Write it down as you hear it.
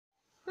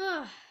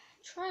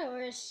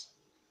Trayaurus,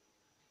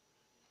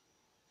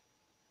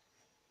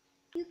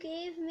 you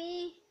gave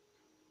me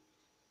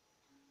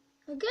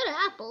a good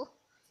apple.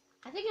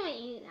 I think I'm gonna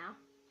eat it now.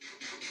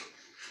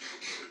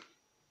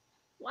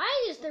 Why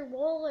is there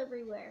wool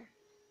everywhere?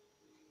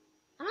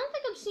 I don't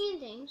think I'm seeing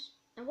things.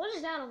 And what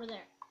is that over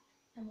there?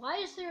 And why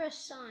is there a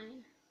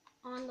sign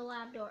on the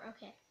lab door?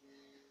 Okay.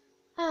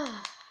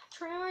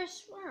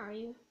 Trayaurus, where are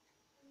you?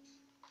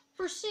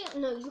 For sale.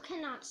 No, you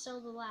cannot sell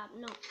the lab.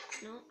 No,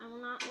 I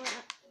will not.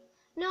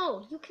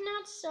 No, you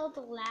cannot sell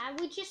the lab.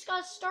 We just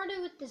got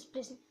started with this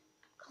business.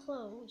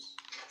 Close.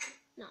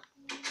 No.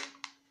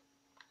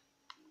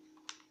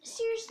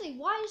 Seriously,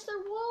 why is there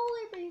wool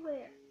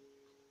everywhere?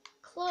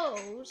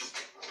 Close.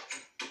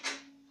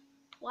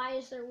 Why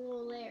is there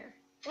wool there?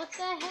 What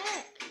the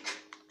heck?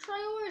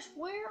 Trayaurus,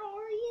 where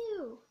are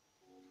you?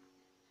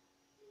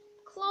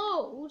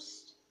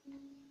 Closed.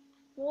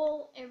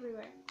 Wool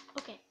everywhere.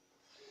 Okay.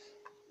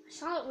 I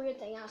saw that weird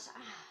thing outside.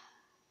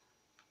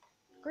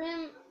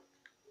 Grim,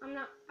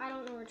 I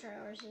don't know where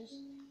Trayaurus is.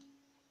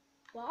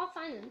 Well, I'll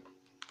find them.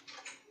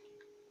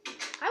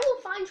 I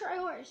will find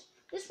Trayaurus.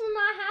 This will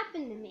not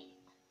happen to me.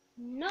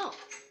 No.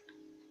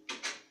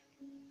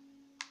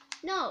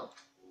 No.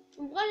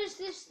 What is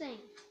this thing?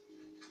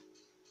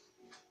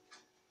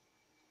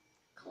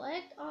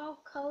 Collect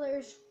all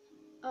colors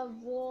of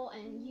wool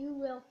and you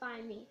will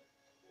find me.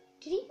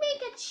 Did he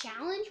make a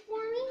challenge for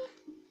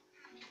me?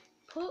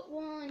 Put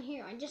wool in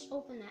here. I just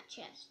opened that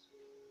chest.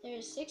 There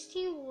is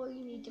 16 wool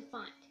you need to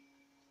find.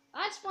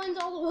 That explains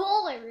all the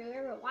wool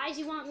everywhere, but why does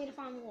he want me to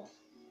find wool?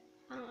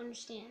 I don't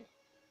understand.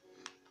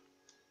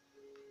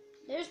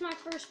 There's my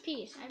first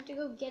piece. I have to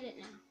go get it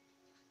now.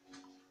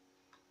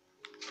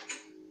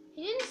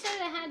 He didn't say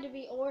they had to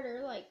be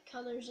order, like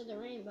colors of the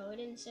rainbow. He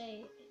didn't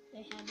say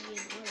they had to be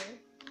in order.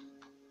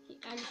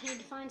 I just need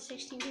to find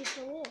 16 pieces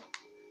of wool.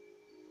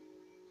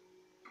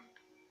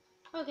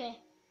 Okay.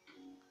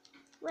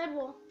 Red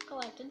wool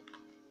collected.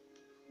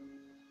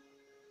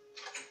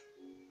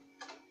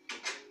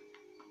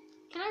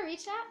 Can I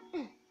reach that?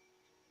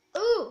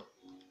 Ooh!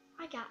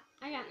 I got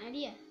an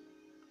idea.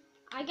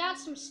 I got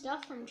some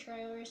stuff from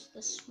Trayaurus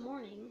this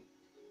morning.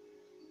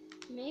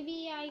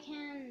 Maybe I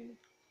can...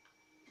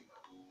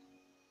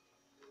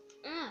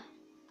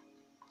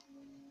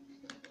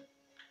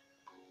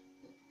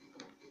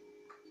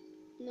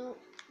 No.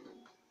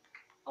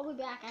 I'll be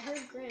back. I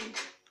heard Grim.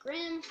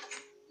 Grim?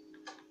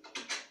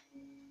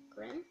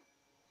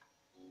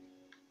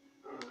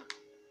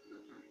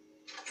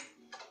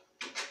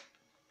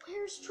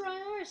 Where's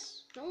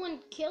Trayaurus? No one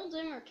killed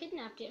him or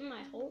kidnapped him,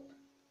 I hope.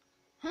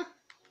 Huh.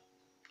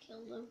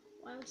 Killed him.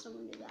 Why would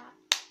someone do that?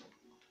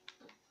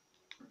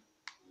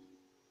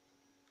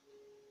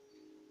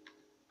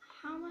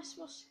 How am I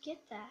supposed to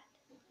get that?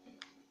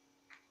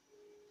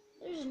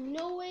 There's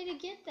no way to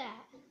get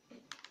that.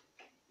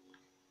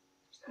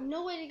 There's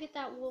no way to get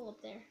that wool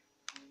up there.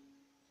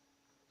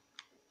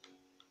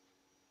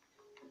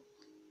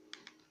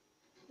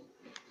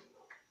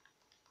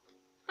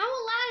 How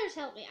will ladders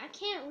help me? I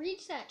can't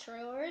reach that,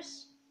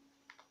 Trayaurus.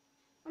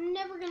 I'm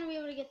never going to be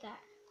able to get that.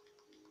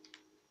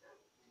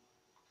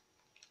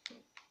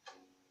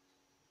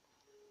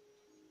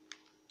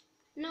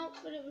 Nope,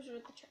 but it was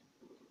worth the try.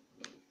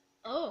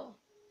 Oh.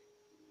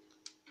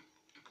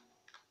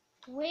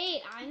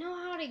 Wait, I know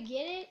how to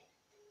get it?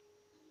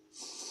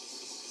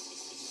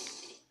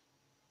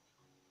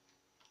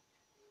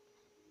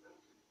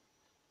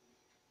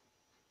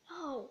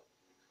 No.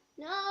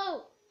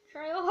 No!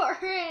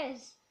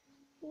 Trayaurus!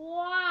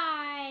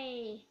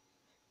 Why?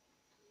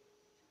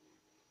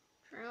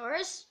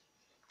 Trayaurus?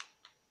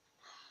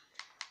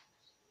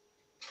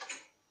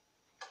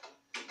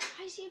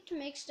 Why does he have to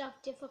make stuff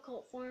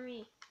difficult for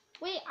me?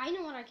 Wait, I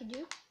know what I can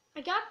do.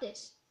 I got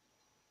this.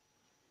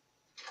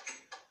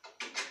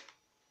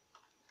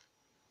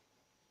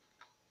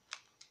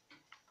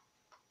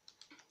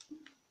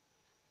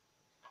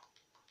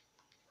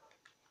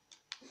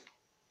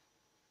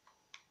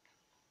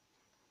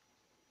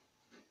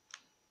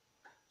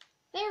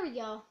 There we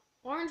go.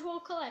 Orange wool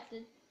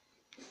collected.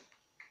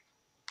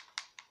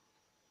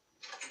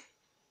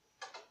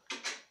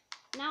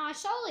 Now I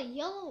saw a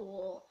yellow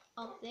wool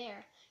up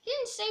there. He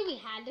didn't say we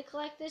had to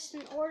collect this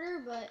in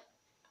order, but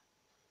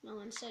no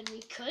one said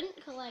we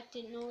couldn't collect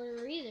it in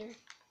order either.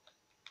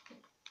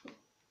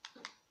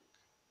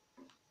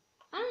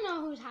 I don't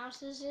know whose house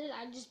this is.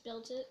 I just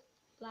built it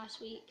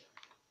last week.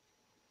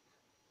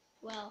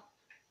 Well,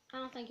 I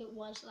don't think it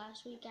was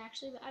last week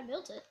actually, but I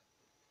built it.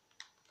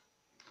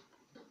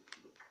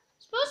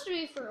 It's supposed to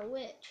be for a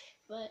witch,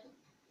 but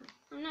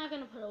I'm not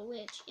going to put a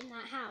witch in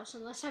that house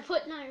unless I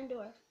put an iron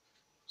door.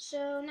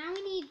 So now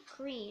we need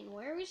green.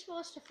 Where are we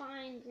supposed to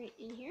find green?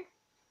 In here?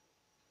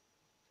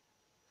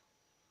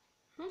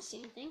 I don't see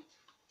anything.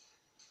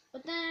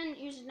 But then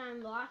here's a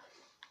diamond block.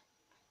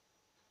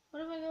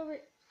 What if I go over?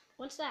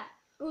 What's that?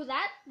 Oh,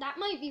 that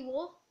might be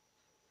wool.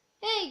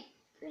 Hey,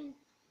 green.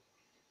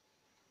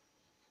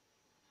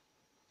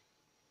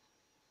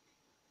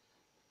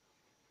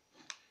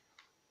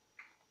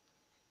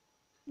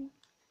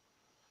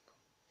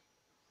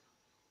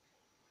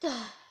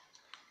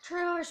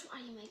 Trayaurus, why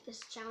do you make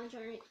this challenge?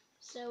 Alright,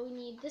 so we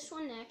need this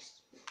one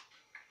next.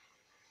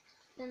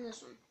 Then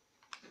this one.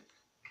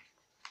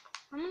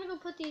 I'm gonna go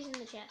put these in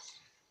the chest.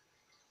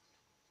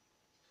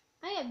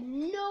 I have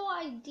no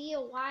idea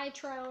why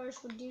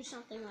Trayaurus would do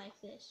something like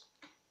this.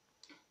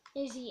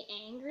 Is he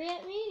angry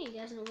at me and he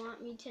doesn't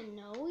want me to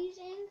know he's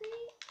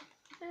angry?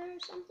 Or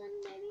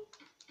something, maybe?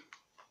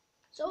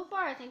 So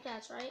far, I think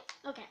that's right.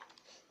 Okay.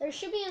 There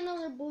should be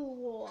another blue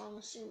wool, I'm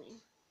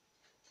assuming.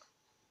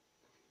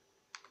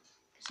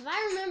 Because if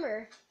I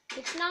remember,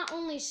 it's not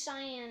only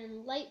cyan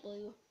and light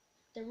blue.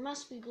 There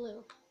must be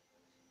blue.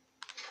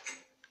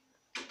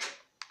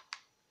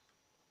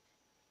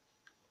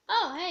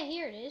 Oh, hey,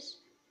 here it is.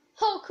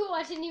 Oh, cool,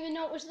 I didn't even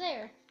know it was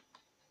there.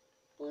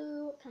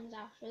 Blue comes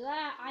after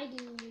that. I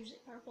do use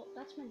it purple.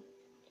 That's my,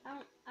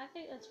 I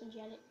think that's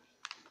magnetic.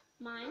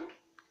 Mine.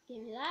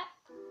 Give me that.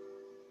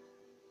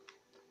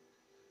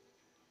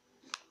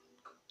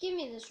 Give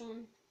me this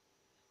one.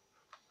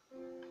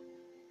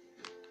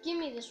 Give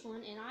me this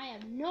one, and I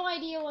have no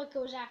idea what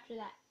goes after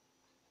that.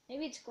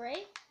 Maybe it's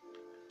gray?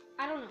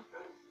 I don't know.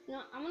 You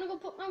know, I'm gonna go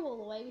put my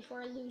wool away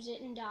before I lose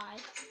it and die.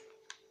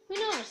 Who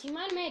knows? He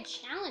might have made a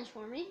challenge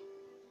for me.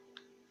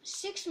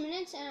 6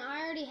 minutes, and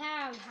I already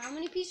have how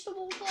many pieces of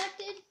wool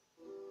collected?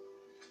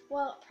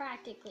 Well,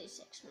 practically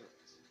 6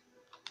 minutes.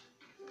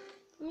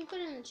 Let me put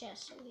it in the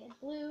chest. So we had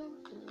blue,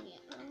 and then we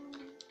had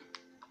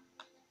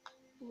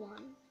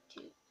 1,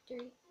 2,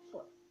 3,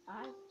 4,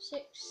 5,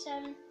 6,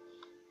 7,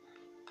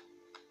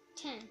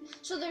 10.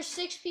 So there's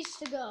 6 pieces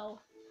to go.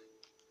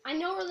 I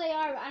know where they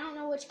are, but I don't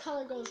know which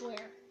color goes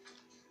where.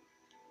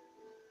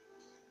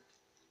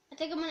 I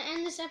think I'm going to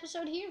end this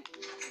episode here.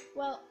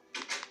 Well,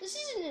 this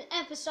isn't an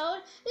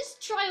episode. This is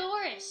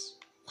Trayaurus.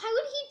 Why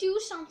would he do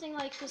something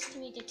like this to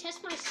me? To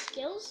test my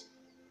skills?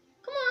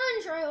 Come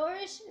on,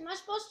 Trayaurus. Am I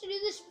supposed to do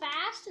this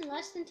fast in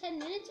less than 10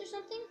 minutes or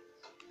something?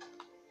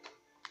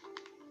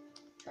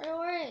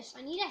 Trayaurus,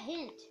 I need a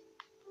hint.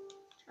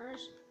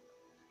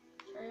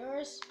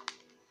 Trayaurus.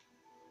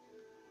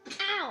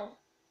 Ow!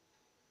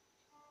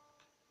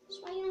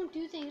 That's why you don't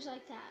do things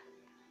like that.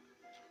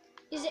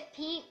 Is it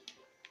pink,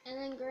 and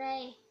then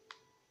gray,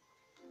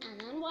 and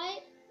then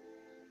white?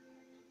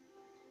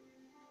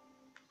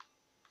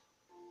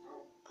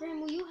 Graham,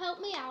 will you help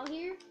me out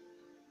here?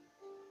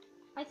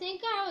 I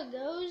think how it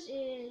goes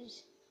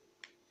is...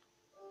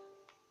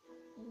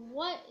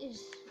 What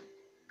is...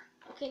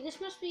 Okay,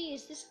 this must be...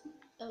 Is this...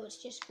 Oh, it's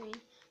just green.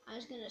 I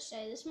was gonna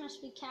say, this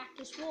must be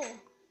cactus wool.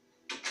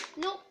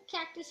 Nope,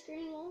 cactus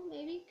green wool,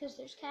 maybe, because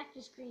there's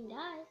cactus green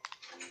dye.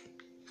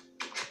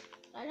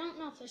 I don't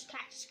know if there's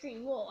cactus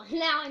green wool.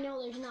 Now I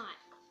know there's not.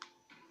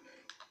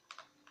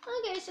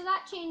 Okay, so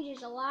that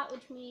changes a lot,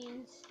 which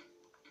means...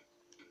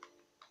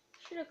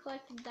 Should have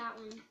collected that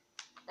one.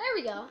 There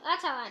we go.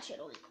 That's how that should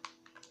have went.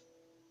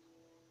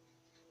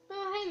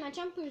 Oh, hey, my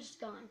jump boost is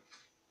gone.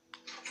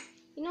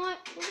 You know what?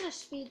 We're going to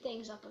speed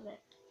things up a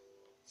bit.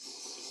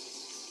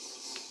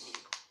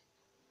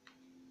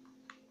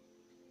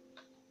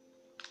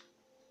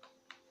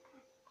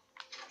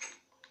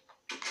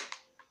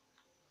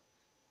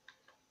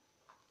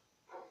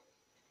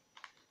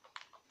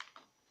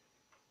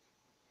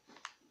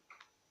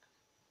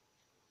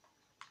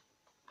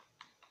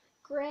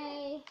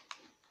 Gray,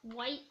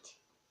 white.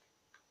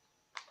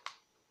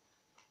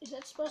 Is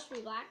that supposed to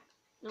be black?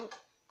 Nope.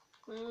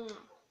 No.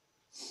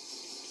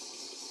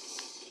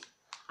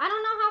 I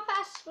don't know how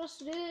fast I'm supposed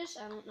to do this.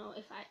 I don't know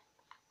if I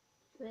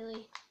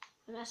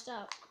messed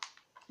up.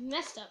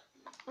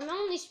 I'm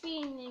only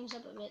speeding things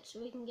up a bit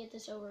so we can get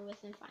this over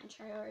with and find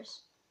Trayaurus.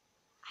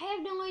 I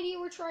have no idea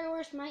where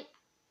Trayaurus might...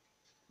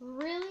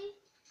 Really?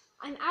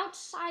 I'm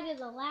outside of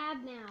the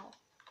lab now.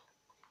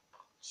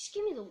 Just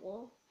give me the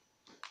wool.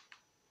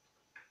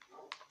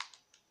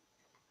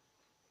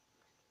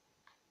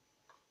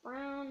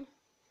 Brown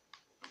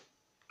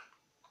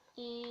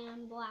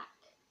and black.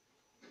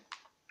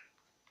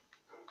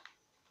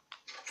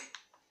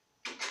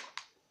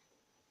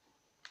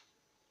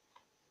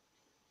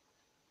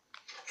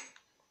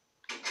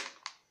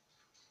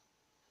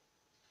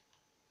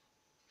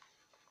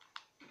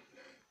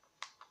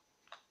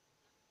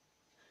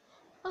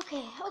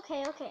 Okay.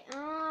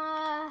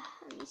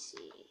 Let me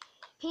see.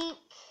 Pink.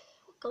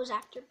 What goes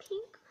after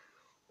pink?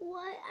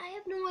 What? I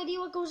have no idea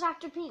what goes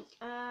after pink.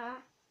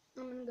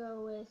 I'm gonna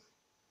go with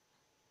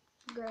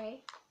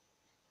gray,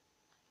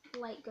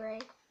 light gray,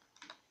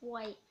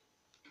 white,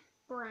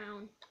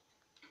 brown,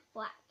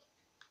 black.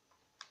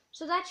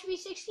 So that should be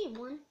 16.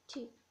 1,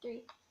 2,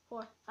 3,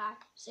 4, 5,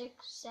 6,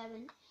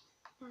 7,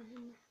 9,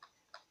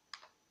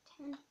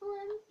 10, 11,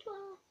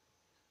 12,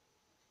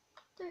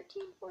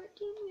 13, 14,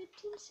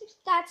 15, 16.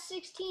 That's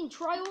 16.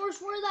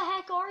 Trayaurus, where the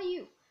heck are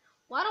you?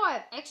 Why do I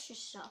have extra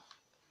stuff?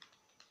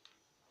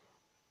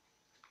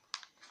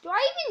 Do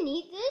I even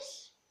need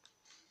this?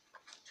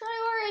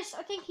 Trayaurus,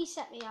 I think he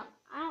set me up.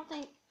 I don't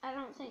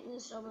think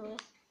this is over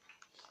with.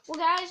 Well,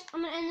 guys,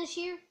 I'm gonna end this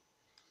here.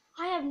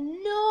 I have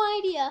no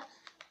idea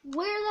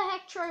where the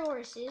heck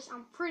Trayaurus is.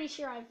 I'm pretty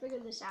sure I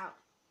figured this out.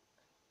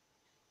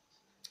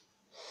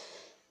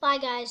 Bye,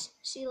 guys.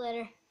 See you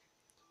later.